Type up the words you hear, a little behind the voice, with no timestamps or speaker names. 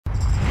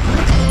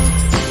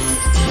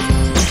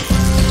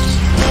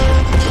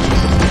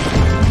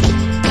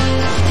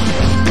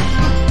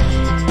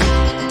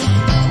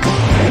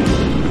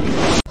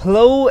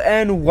Hello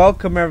and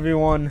welcome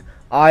everyone.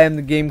 I am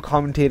the game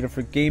commentator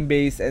for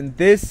GameBase, and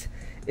this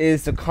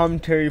is the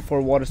commentary for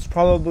what is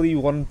probably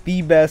one of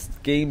the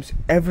best games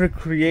ever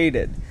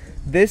created.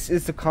 This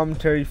is the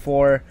commentary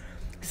for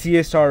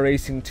CSR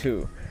Racing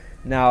 2.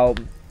 Now,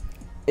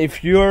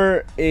 if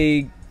you're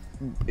a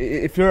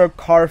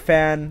car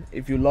fan,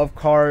 if you love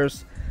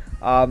cars,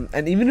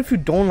 and even if you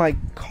don't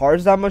like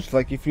cars that much,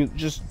 like if you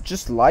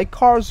just like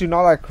cars, you're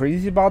not like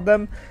crazy about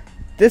them,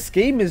 this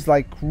game is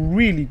like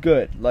really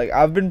good. Like,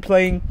 I've been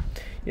playing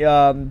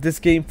this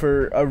game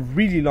for a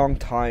really long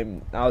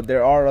time. Now,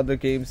 there are other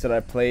games that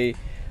I play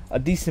a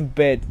decent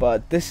bit,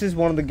 but this is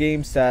one of the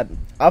games that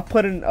I've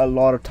put in a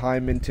lot of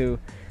time into,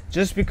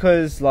 just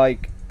because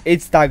like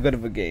it's that good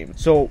of a game.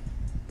 So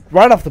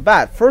right off the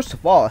bat, first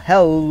of all,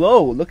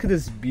 hello, look at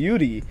this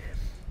beauty.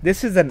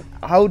 This is an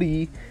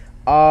Audi.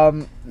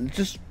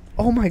 Just,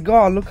 oh my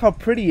god, look how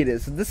pretty it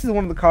is. So this is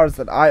one of the cars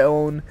that I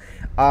own.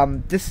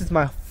 This is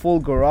my full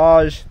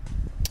garage.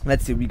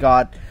 Let's see, we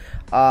got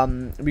a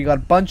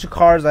bunch of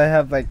cars. I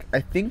have like,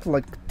 I think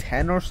like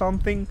 10 or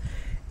something.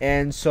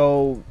 And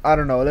so I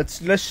don't know, let's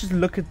just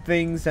look at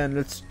things and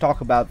let's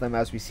talk about them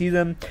as we see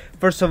them.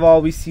 First of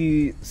all, we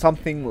see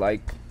something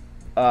like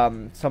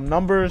some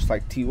numbers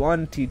like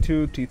T1,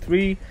 T2,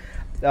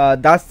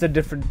 T3. That's the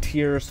different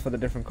tiers for the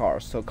different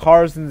cars. So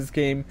cars in this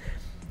game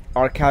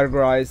are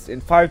categorized in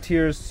 5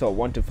 tiers, so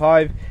 1 to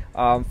 5,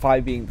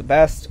 5 being the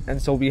best.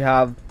 And so we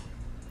have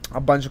a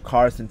bunch of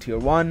cars in tier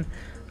 1,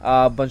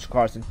 a bunch of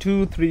cars in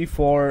 2, 3,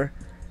 4,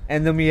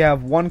 and then we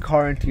have one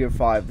car in tier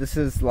 5. This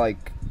is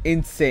like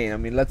insane. I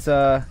mean, let's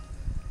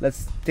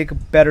take a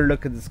better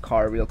look at this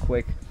car real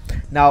quick.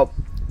 Now,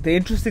 the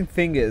interesting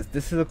thing is,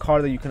 this is a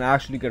car that you can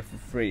actually get for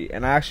free,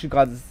 and I actually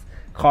got this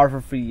car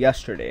for free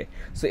yesterday.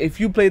 So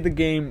if you play the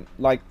game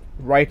like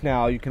right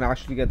now, you can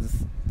actually get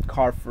this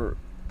car for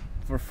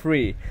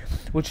free,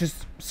 which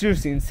is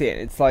seriously insane.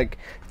 It's like,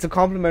 it's a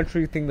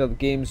complimentary thing that the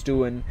game's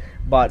doing.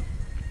 But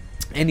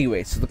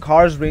anyway, so the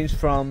cars range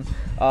from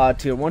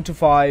tier 1 to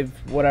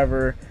 5,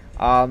 whatever.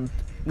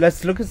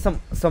 Let's look at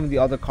some of the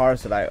other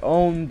cars that I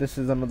own. This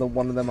is another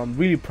one of them. I'm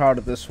really proud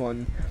of this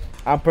one.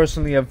 I'm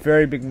personally a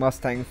very big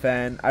Mustang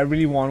fan. I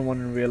really want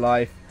one in real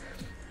life.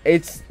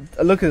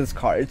 Look at this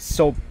car. It's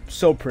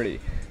so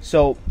pretty.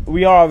 So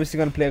we are obviously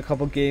going to play a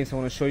couple games. I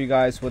want to show you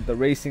guys what the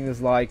racing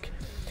is like.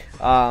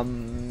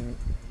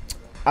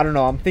 I don't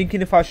know, I'm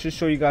thinking if I should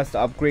show you guys the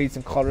upgrades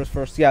and colors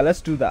first. Yeah, let's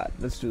do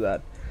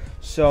that.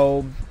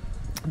 So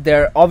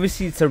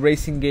obviously it's a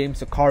racing game,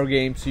 it's a car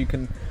game, so you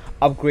can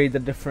upgrade the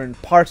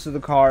different parts of the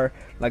car,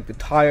 like the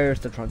tires,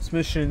 the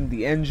transmission,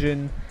 the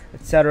engine,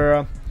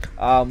 etc.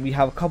 We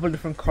have a couple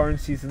different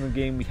currencies in the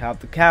game. We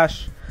have the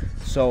cash.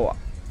 So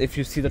if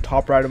you see the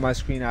top right of my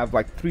screen, I have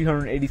like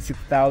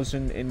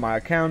 386,000 in my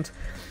account.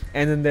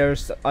 And then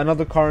there's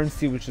another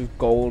currency, which is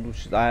gold,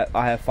 which is, I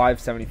have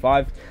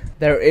 575.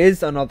 There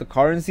is another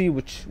currency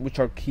which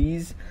are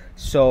keys.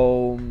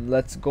 So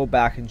let's go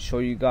back and show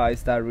you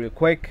guys that real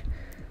quick.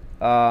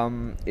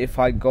 If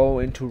I go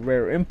into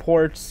rare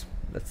imports,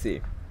 let's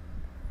see.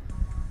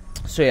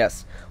 So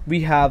yes,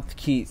 we have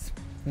keys.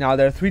 Now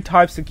there are 3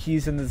 types of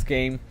keys in this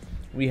game.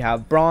 We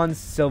have bronze,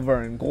 silver,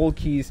 and gold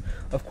keys.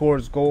 Of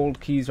course, gold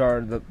keys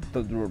are the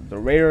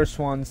rarest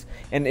ones,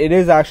 and it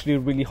is actually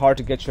really hard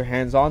to get your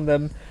hands on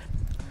them.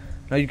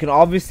 Now, you can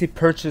obviously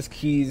purchase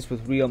keys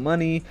with real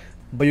money,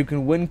 but you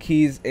can win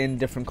keys in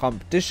different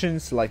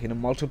competitions, like in a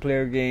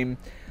multiplayer game.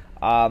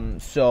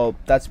 So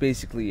that's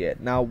basically it.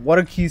 Now, what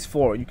are keys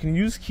for? You can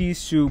use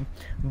keys to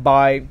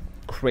buy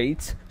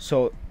crates.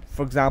 So,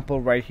 for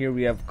example, right here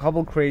we have a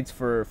couple crates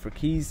for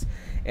keys,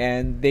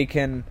 and they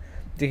can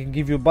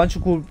give you a bunch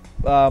of cool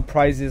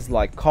prizes,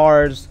 like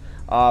cars,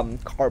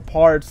 car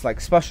parts,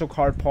 like special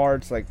car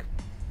parts, like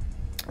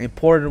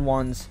important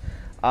ones.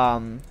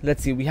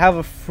 Let's see, we have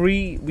a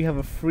free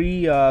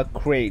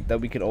crate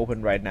that we can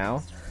open right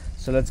now.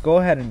 So let's go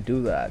ahead and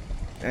do that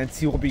and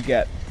see what we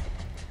get.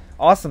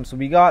 Awesome. So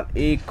we got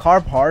a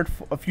car part,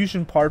 a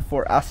fusion part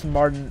for Aston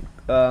Martin.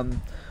 For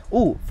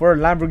a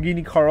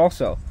Lamborghini car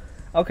also.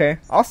 Okay,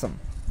 awesome.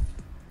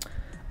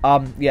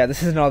 Yeah,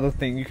 this is another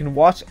thing. You can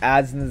watch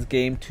ads in this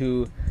game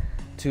to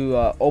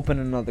open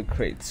another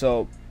crate.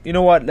 So you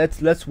know what?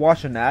 Let's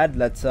watch an ad.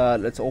 Let's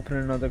open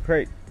another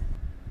crate.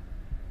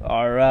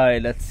 All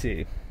right, let's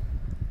see.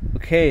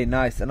 Okay,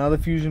 nice. Another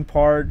fusion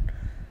part.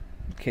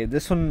 Okay,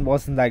 this one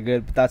wasn't that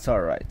good, but that's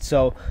all right.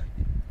 So,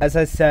 as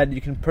I said,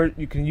 you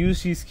can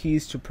use these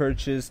keys to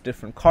purchase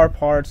different car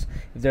parts.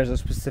 If there's a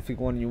specific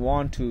one you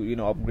want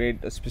to,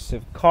 upgrade a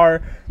specific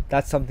car,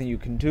 that's something you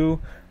can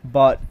do.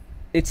 But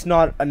it's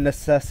not a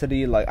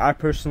necessity. Like, I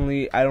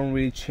don't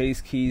really chase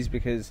keys,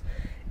 because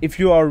if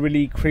you are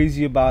really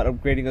crazy about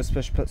upgrading a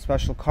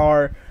special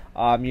car,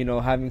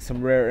 having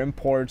some rare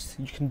imports,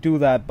 you can do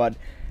that. But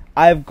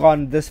I've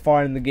gone this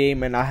far in the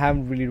game and I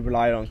haven't really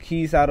relied on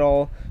keys at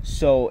all.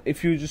 So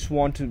if you just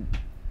want to,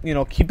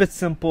 keep it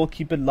simple,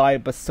 keep it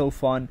light but still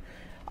fun,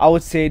 I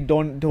would say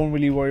don't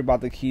really worry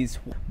about the keys.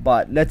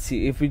 But let's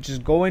see, if we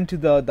just go into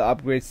the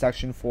upgrade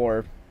section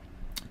for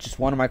just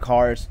one of my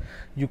cars.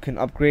 You can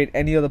upgrade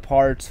any of the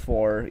parts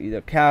for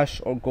either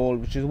cash or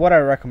gold, which is what I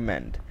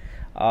recommend.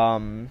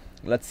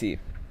 Let's see.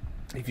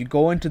 If you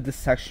go into this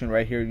section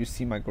right here, you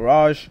see my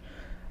garage.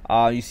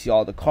 You see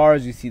all the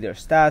cars, you see their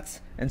stats.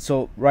 And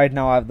so right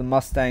now I have the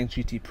Mustang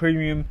GT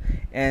Premium,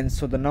 and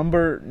so the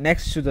number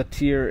next to the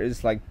tier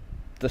is like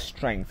the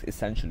strength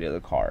essentially of the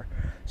car.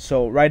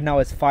 So right now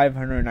it's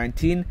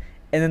 519,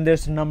 and then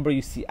there's a number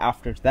you see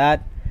after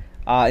that.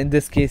 In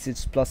this case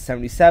it's plus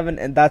 77,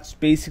 and that's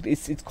basically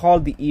it's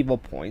called the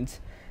Evo points,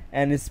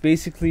 and it's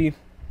basically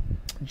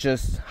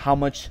just how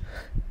much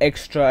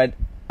extra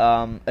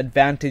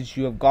advantage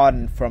you have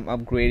gotten from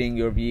upgrading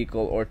your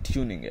vehicle or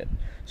tuning it.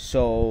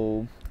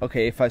 So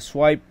okay, if I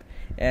swipe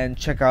and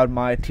check out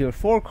my tier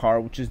 4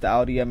 car, which is the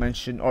Audi I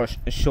mentioned or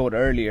showed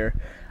earlier,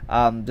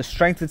 the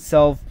strength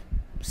itself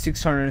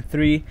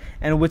 603,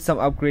 and with some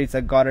upgrades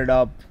I got it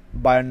up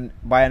by an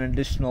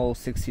additional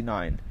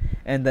 69.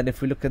 And then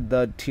if we look at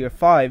the tier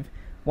 5,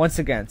 once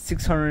again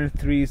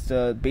 603 is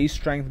the base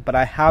strength, but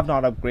I have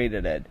not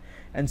upgraded it,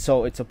 and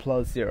so it's a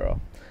plus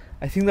 0.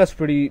 I think that's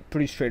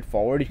pretty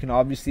straightforward. You can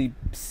obviously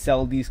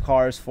sell these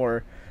cars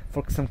for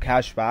some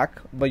cash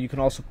back, but you can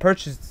also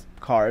purchase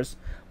cars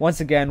once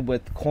again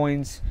with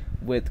coins,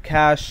 with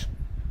cash.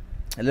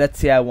 And let's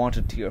say I want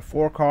a tier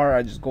 4 car,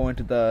 I just go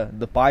into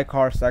the buy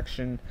car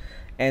section,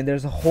 and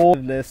there's a whole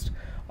list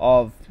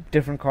of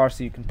different cars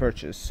that you can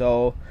purchase.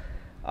 So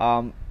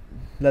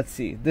let's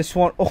see, this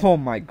one, oh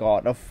my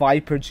god, a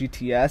Viper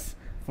GTS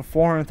for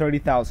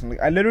 430,000.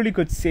 Like, I literally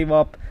could save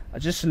up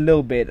just a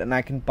little bit and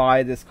I can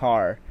buy this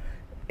car.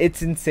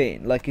 It's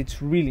insane. Like,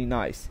 it's really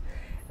nice.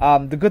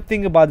 The good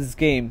thing about this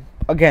game,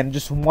 again,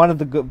 just one of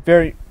the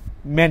very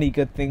many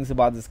good things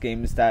about this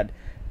game, is that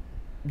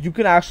you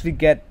can actually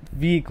get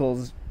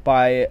vehicles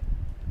by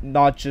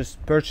not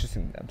just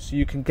purchasing them. So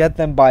you can get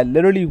them by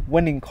literally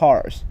winning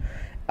cars.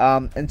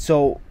 And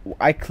so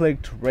I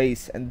clicked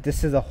race, and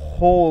this is a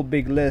whole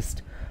big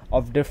list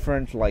of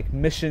different like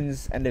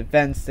missions and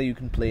events that you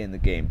can play in the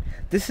game.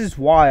 This is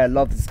why I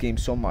love this game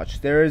so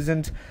much. There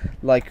isn't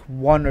like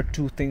one or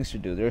two things to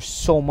do. There's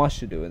so much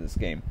to do in this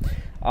game.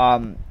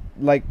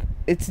 Like,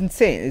 it's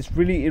insane. It's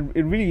really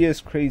it really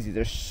is crazy.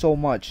 There's so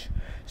much.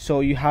 So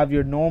you have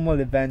your normal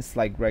events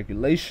like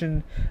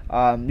regulation,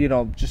 you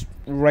know, just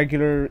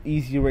regular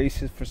easy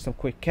races for some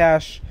quick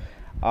cash.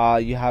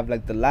 You have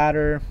like the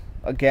ladder.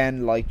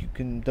 Again, like,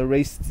 the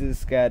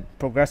races get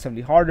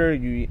progressively harder.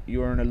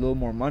 You earn a little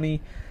more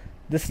money.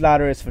 This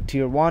ladder is for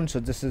tier 1, so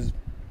this is,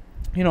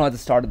 you know, at the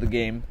start of the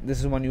game.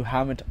 This is when you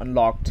haven't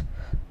unlocked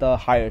the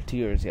higher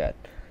tiers yet.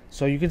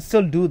 So you can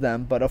still do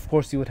them, but of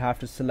course you would have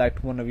to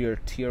select one of your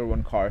tier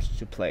 1 cars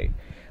to play.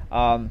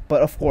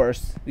 But of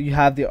course you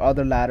have the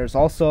other ladders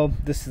also.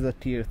 This is a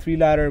tier 3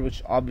 ladder,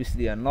 which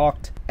obviously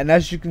unlocked, and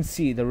as you can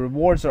see, the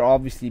rewards are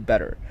obviously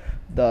better.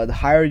 The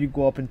higher you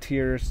go up in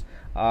tiers,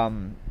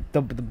 the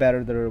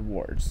better the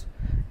rewards.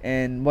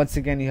 And once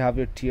again, you have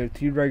your tier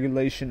 3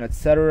 regulation,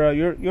 etc.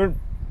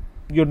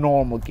 Your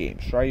normal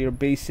games, right? Your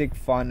basic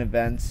fun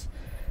events.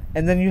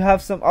 And then you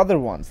have some other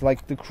ones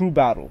like the crew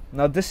battle.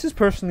 Now this is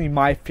personally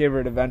my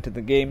favorite event in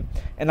the game,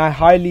 and I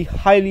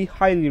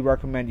highly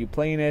recommend you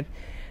playing it.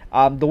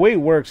 The way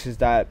it works is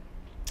that,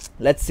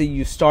 let's say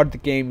you start the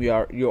game,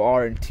 you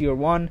are in tier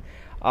 1,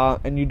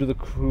 and you do the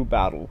crew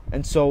battle.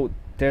 And so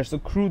there's the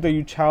crew that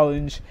you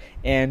challenge,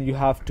 and you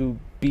have to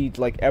beat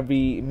like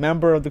every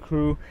member of the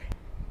crew.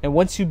 And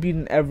once you beat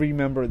every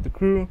member of the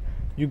crew,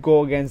 you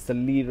go against the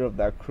leader of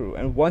that crew.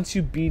 And once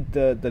you beat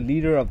the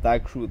leader of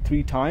that crew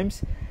 3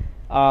 times,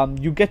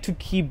 you get to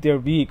keep their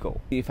vehicle.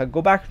 If I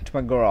go back to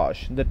my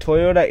garage, the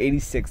Toyota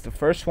 86, the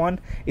first one,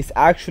 is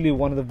actually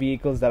one of the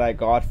vehicles that I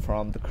got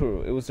from the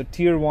crew. It was a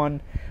tier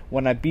 1.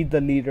 When I beat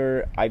the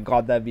leader, I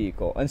got that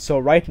vehicle. And so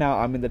right now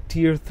I'm in the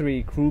tier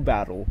 3 crew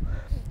battle,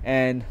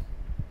 and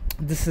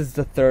this is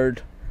the 3rd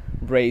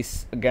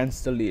race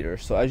against the leader.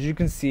 So as you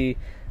can see,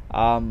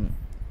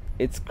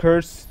 it's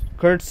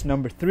Kurt's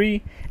number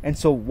 3, and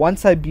so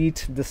once I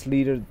beat this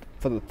leader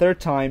for the 3rd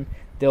time,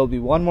 there will be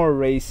one more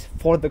race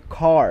for the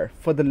car,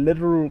 for the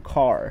literal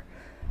car.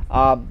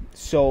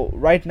 So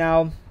right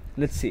now,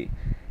 let's see,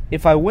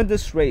 if I win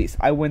this race,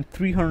 I win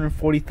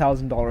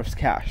 $340,000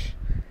 cash.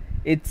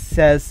 It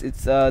says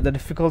it's the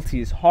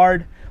difficulty is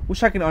hard,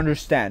 which I can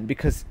understand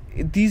because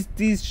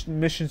these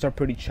missions are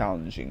pretty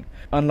challenging,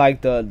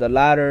 unlike the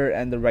ladder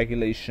and the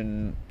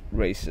regulation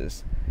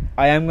races.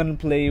 I am going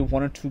to play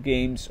 1 or 2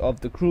 games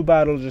of the crew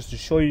battle just to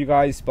show you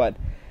guys, but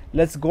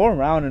let's go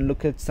around and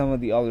look at some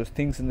of the other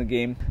things in the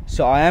game.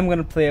 So I am going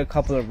to play a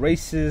couple of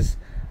races.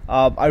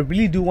 I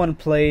really do want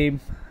to play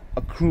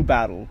a crew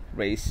battle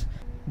race,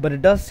 but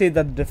it does say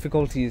that the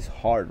difficulty is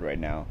hard right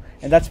now,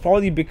 and that's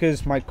probably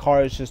because my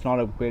car is just not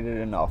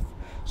upgraded enough.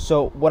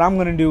 So what I'm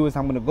going to do is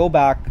I'm going to go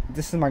back.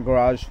 This is my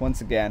garage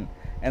once again,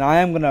 and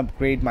I am going to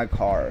upgrade my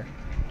car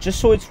just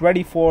so it's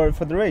ready for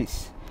the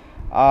race.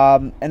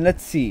 And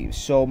let's see,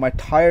 so my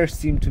tires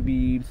seem to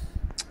be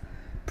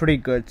pretty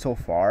good so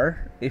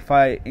far. If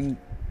I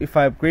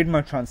upgrade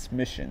my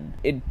transmission,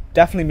 it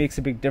definitely makes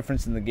a big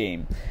difference in the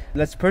game.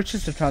 Let's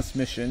purchase the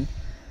transmission.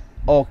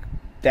 Oh,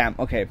 Damn,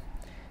 okay.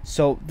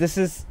 So this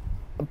is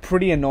a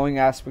pretty annoying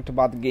aspect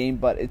about the game,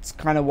 but it's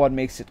kind of what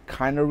makes it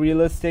kind of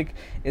realistic,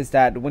 is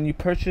that when you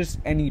purchase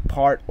any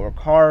part or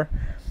car,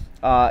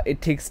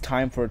 it takes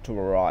time for it to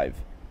arrive.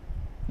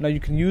 Now you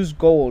can use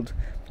gold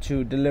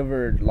to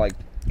deliver like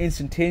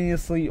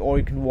instantaneously, or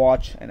you can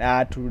watch and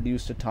add to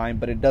reduce the time,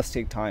 but it does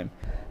take time.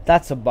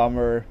 That's a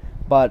bummer,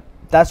 but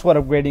that's what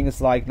upgrading is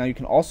like. Now you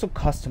can also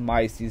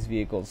customize these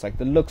vehicles, like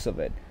the looks of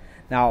it.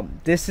 Now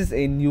this is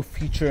a new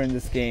feature in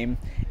this game,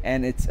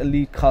 and it's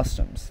Elite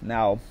Customs.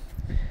 Now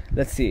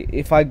let's see,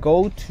 if I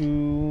go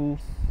to,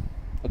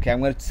 okay, I'm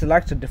going to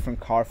select a different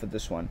car for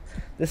this one.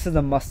 This is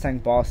the Mustang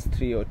Boss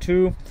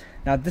 302.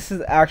 Now this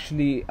is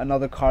actually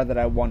another car that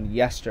I won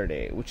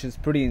yesterday, which is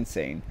pretty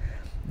insane.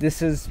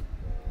 This is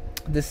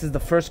the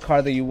first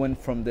car that you win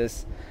from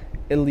this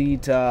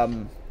elite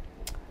new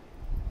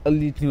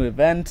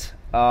event.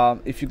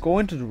 If you go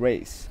into the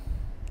race,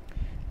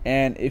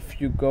 and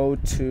if you go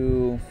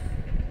to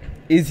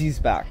Izzy's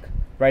back,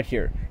 right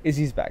here,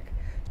 Izzy's back.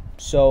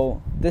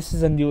 So this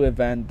is a new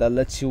event that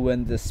lets you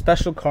win this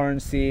special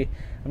currency.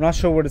 I'm not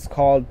sure what it's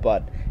called,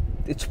 but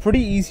it's pretty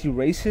easy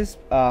races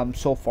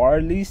so far,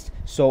 at least.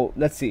 So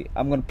let's see,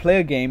 I'm gonna play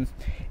a game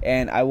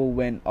and I will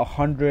win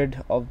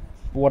 100 of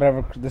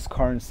whatever this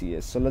currency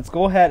is. So let's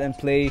go ahead and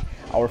play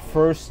our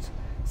first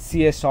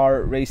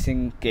CSR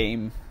Racing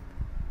game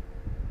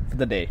for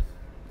the day.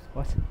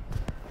 What?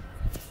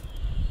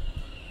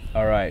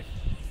 Alright,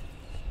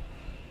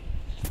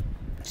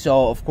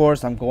 so of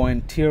course I'm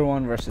going tier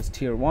 1 versus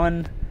tier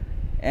 1,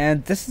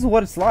 and this is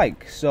what it's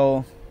like.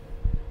 So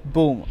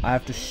boom, I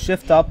have to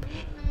shift up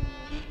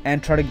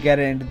and try to get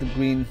it into the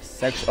green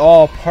section.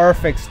 Oh,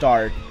 perfect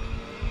start.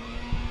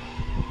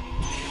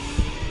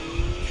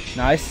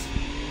 Nice,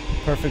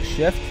 perfect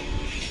shift,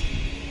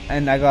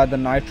 and I got the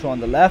nitro on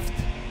the left.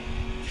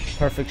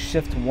 Perfect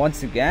shift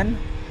once again.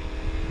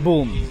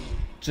 Boom,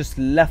 just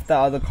left the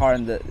other car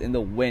in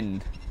the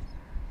wind.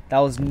 That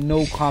was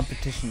no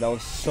competition. That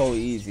was so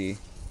easy.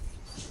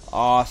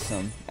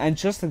 Awesome. And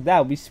just like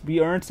that,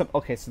 we earned some.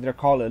 Okay, so they're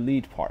called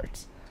elite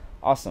parts.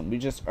 Awesome. We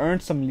just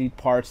earned some elite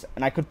parts,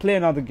 and I could play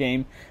another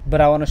game,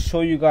 but I want to show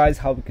you guys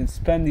how we can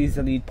spend these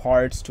elite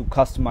parts to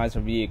customize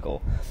our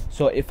vehicle.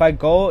 So if I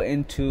go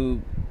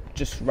into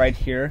just right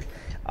here,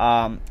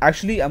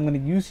 actually I'm going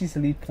to use these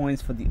elite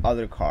points for the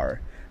other car.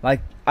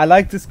 Like, I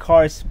like this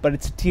car, but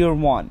it's a tier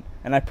 1,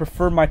 and I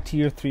prefer my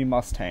tier 3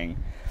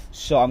 Mustang.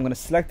 So I'm going to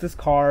select this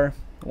car.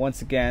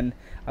 Once again,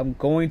 I'm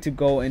going to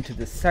go into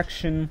this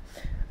section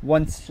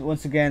once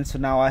again. So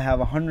now I have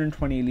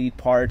 120 elite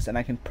parts, and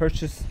I can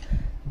purchase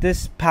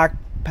this pack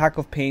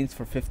of paints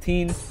for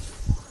 15.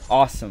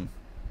 Awesome.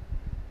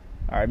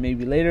 All right,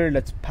 maybe later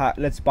let's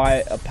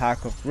buy a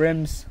pack of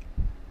rims.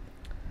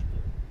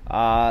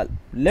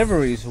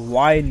 Liveries,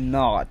 why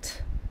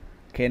not?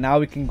 Okay, now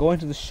we can go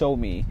into the show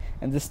me,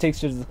 and this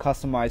takes you to the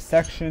customized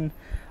section,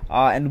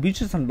 and we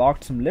just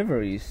unlocked some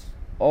liveries.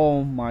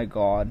 Oh my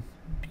god,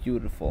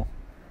 beautiful.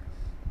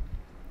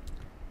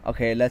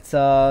 Okay, let's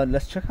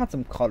check out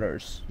some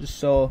colors, just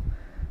so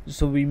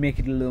we make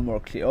it a little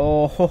more clear.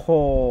 Oh ho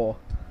ho,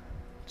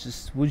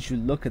 just would you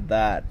look at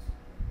that?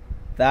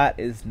 That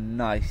is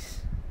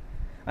nice.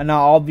 And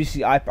now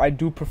obviously I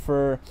do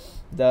prefer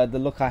the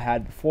look I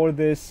had before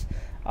this,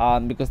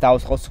 because that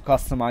was also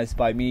customized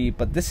by me.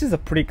 But this is a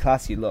pretty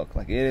classy look.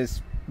 Like, it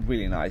is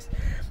really nice.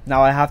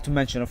 Now I have to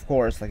mention, of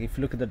course, like if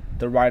you look at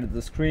the right of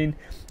the screen,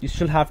 you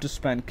still have to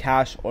spend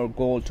cash or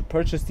gold to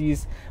purchase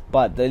these,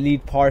 but the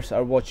elite parts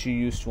are what you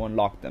use to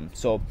unlock them.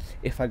 So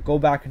if I go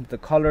back into the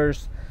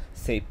colors,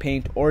 say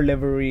paint or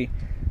livery,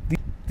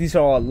 these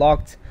are all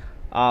locked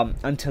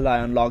until I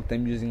unlock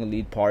them using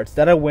elite parts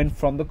that I win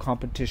from the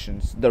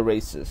competitions, the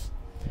races.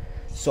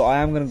 So I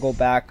am going to go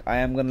back. I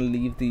am going to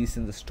leave these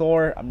in the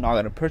store. I'm not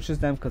going to purchase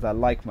them because I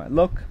like my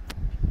look.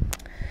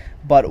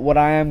 But what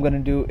I am going to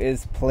do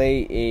is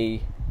play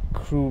a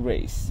crew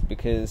race,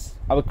 because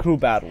I'm a crew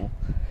battle.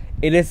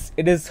 It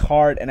is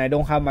hard, and I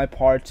don't have my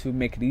part to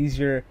make it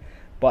easier,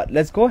 but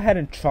let's go ahead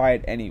and try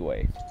it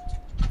anyway.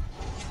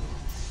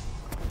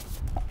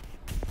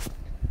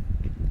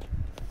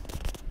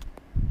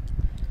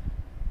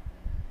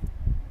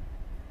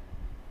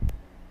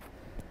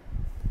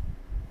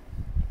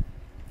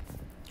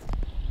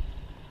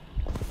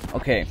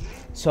 Okay,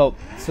 so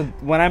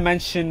when I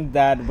mentioned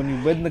that when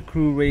you win the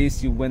crew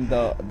race, you win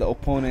the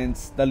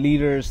opponent's, the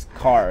leader's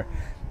car.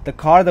 The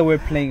car that we're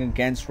playing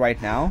against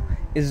right now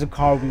is the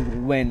car we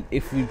will win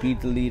if we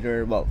beat the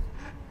leader, well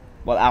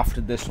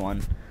after this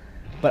one.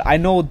 But I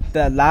know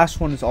the last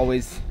one is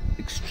always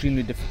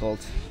extremely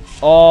difficult.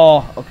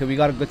 Oh, okay, we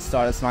got a good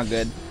start. That's not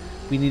good.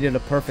 We needed a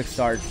perfect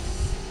start.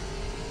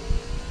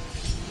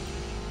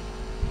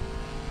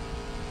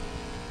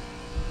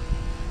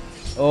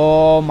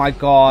 Oh my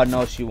god,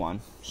 no, she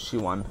won. She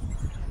won.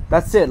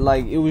 That's it.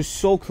 Like, it was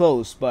so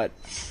close, but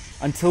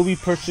until we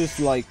purchase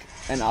like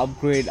an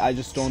upgrade, I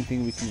just don't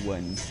think we can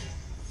win.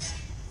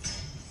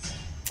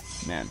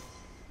 Man.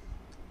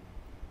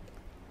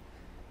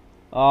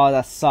 Oh,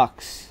 that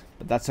sucks,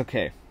 but that's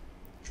okay.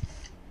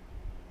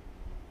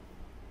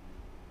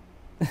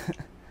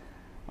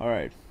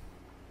 Alright.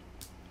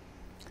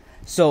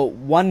 So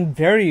one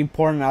very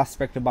important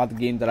aspect about the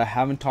game that I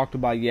haven't talked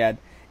about yet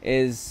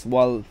is,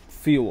 well,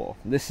 fuel.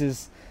 This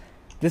is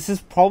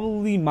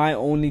probably my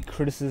only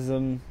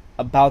criticism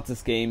about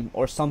this game,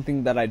 or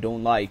something that I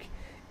don't like,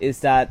 is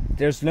that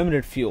there's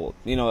limited fuel.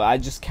 You know, I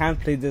just can't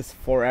play this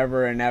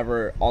forever and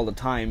ever all the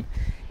time,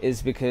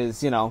 is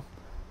because, you know,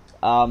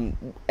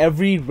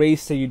 every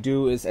race that you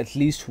do is at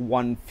least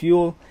one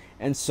fuel,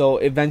 and so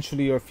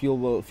eventually your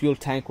fuel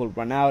tank will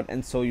run out,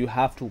 and so you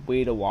have to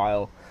wait a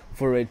while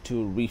for it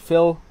to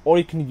refill, or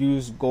you can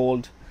use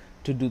gold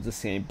to do the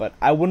same. But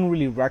I wouldn't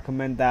really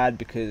recommend that,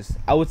 because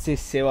I would say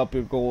save up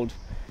your gold,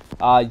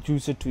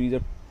 use it to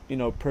either, you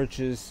know,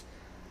 purchase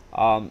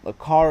a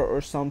car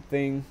or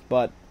something.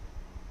 But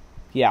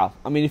yeah,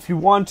 I mean, if you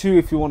want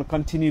to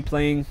continue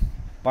playing,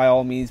 by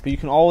all means, but you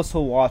can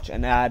also watch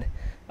and add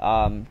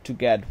to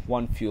get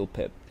one fuel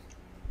pip.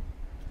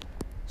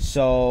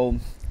 So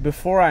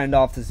before I end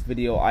off this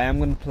video, I am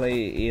going to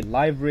play a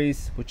live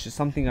race, which is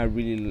something I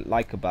really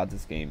like about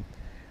this game.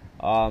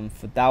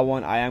 For that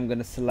one, I am going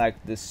to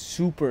select this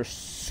super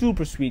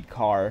sweet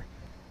car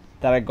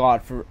that I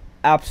got for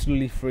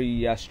absolutely free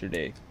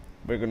yesterday.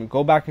 We're going to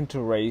go back into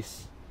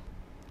race,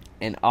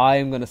 and I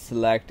am going to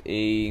select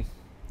a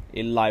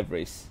live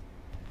race.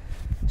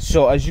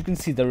 So as you can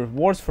see, the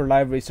rewards for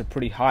live race are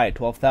pretty high.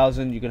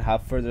 12,000. You can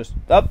have further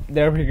up.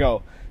 There we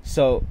go.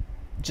 So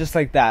just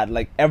like that,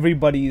 like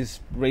everybody's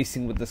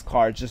racing with this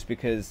car just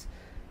because.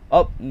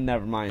 Oh,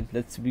 never mind.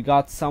 We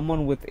got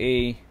someone with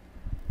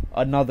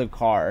another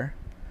car,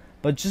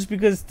 but just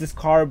because this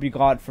car we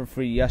got for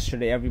free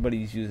yesterday,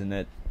 everybody's using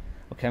it.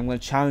 Okay, I'm gonna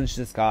challenge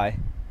this guy.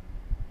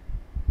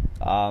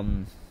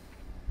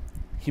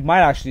 He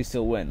might actually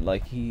still win.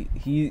 Like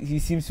he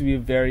seems to be a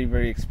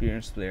very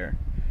experienced player.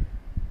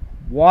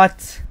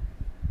 What?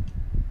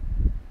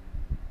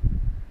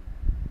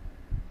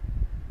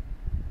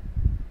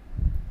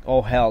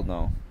 Oh hell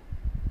no.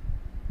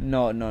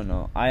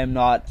 No. I am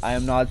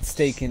not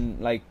staking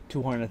like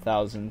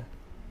 200,000.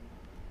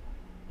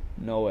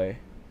 No way.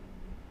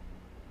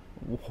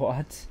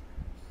 What?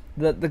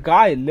 The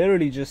guy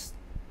literally just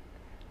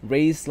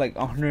raised like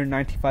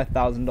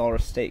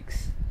 $195,000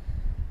 stakes.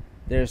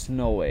 There's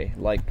no way.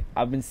 Like,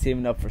 I've been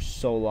saving up for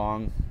so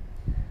long.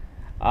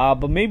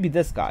 But maybe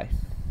this guy.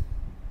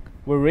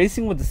 We're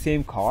racing with the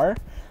same car,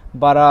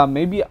 but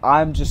maybe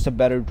I'm just a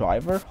better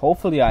driver.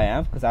 Hopefully I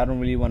am, because I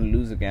don't really want to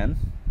lose again.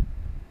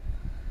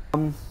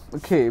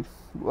 Okay,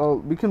 well,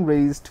 we can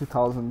raise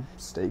 2,000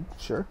 stake,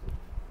 sure.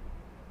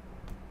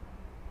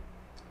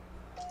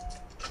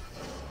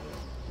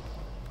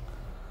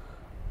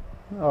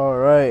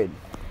 Alright.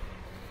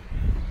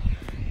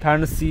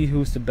 Time to see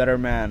who's the better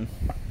man.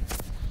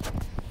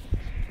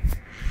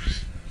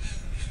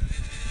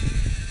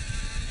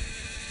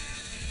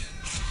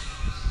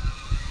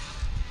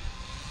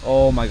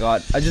 Oh my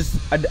god, I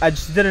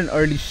just did an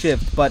early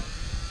shift, but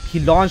he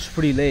launched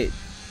pretty late.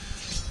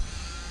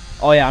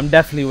 Oh yeah, I'm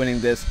definitely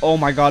winning this. Oh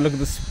my god, look at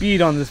the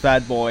speed on this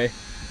bad boy.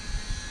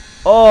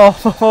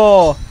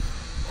 Oh,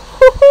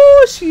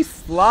 she's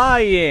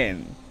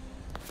flying.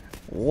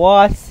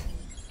 What?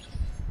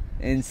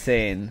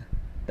 Insane.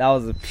 That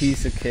was a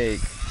piece of cake.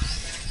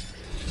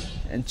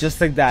 And just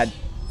like that,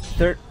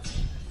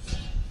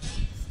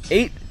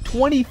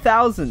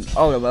 20,000.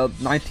 Oh well,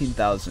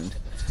 19,000.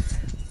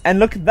 And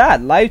look at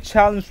that, live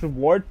challenge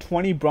reward,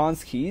 20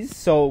 bronze keys.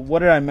 So what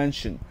did I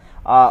mention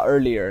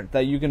earlier?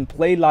 That you can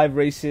play live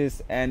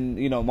races and,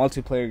 you know,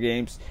 multiplayer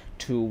games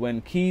to win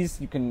keys.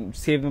 You can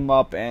save them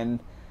up and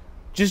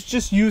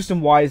just use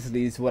them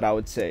wisely is what I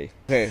would say.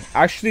 Okay,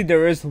 actually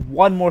there is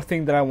one more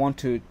thing that I want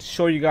to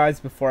show you guys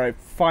before I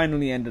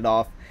finally end it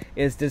off.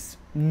 Is this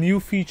new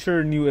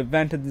feature, new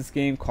event of this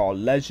game called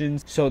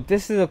Legends. So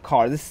this is a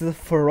car, this is a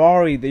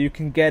Ferrari that you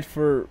can get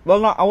for, well,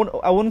 not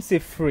I wouldn't say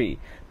free,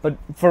 but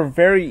for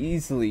very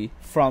easily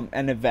from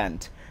an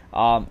event.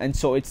 And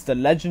so it's the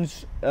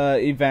Legends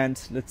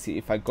event. Let's see,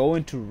 if I go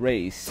into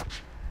race,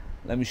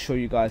 let me show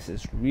you guys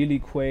this really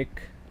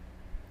quick.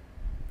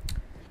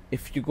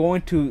 If you go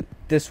into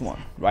this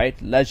one,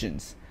 right,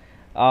 Legends,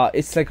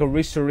 it's like a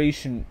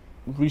restoration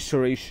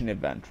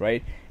event,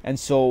 right? And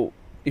so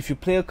if you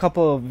play a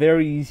couple of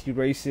very easy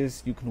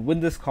races, you can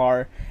win this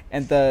car.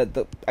 And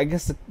I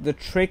guess the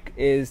trick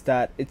is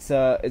that it's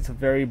a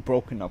very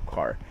broken up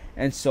car,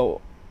 and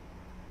so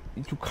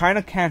you kind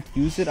of can't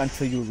use it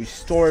until you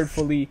restore it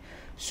fully.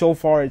 So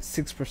far it's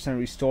 6%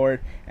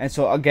 restored, and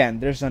so again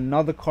there's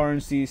another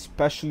currency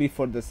especially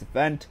for this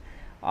event.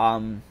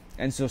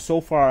 And so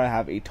far I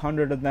have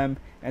 800 of them,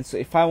 and so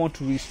if I want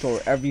to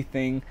restore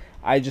everything,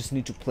 I just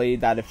need to play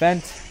that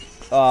event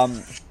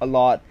a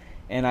lot,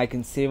 and I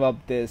can save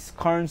up this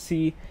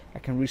currency, I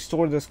can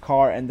restore this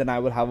car, and then I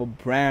will have a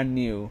brand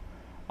new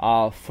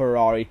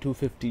Ferrari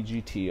 250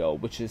 GTO,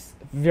 which is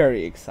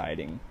very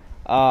exciting.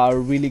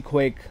 Really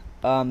quick,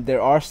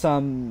 there are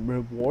some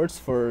rewards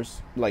for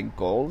like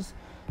goals,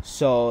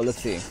 so let's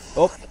see.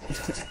 Oh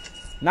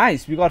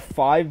nice, we got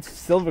 5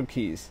 silver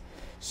keys.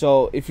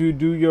 So if you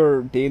do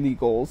your daily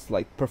goals,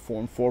 like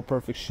perform 4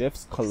 perfect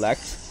shifts,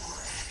 collect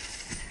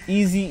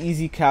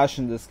easy cash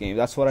in this game.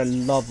 That's what I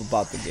love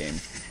about the game.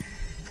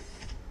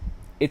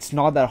 It's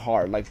not that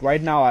hard. Like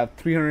right now I have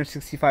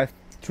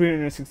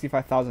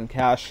 365,000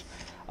 cash.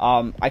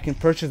 I can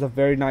purchase a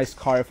very nice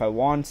car if I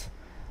want.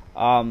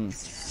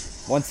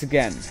 Once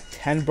again,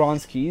 10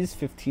 bronze keys,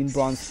 15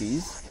 bronze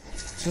keys,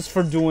 just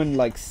for doing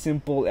like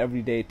simple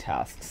everyday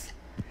tasks.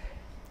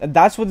 And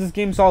that's what this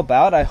game's all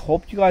about. I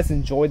hope you guys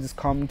enjoyed this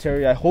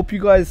commentary. I hope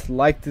you guys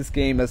like this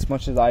game as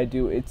much as I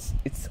do. It's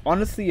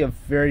honestly a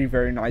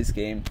very nice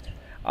game.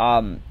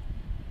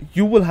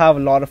 You will have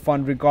a lot of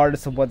fun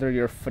regardless of whether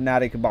you're a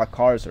fanatic about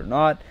cars or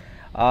not.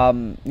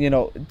 You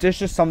know, there's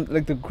just some,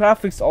 like, the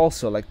graphics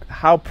also, like,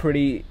 how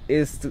pretty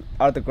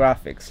are the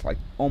graphics, like,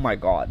 oh my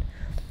god.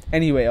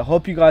 Anyway, I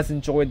hope you guys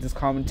enjoyed this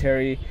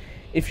commentary.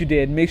 If you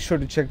did, make sure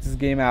to check this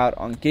game out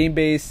on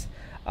GameBase.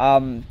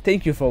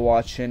 Thank you for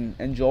watching.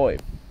 Enjoy.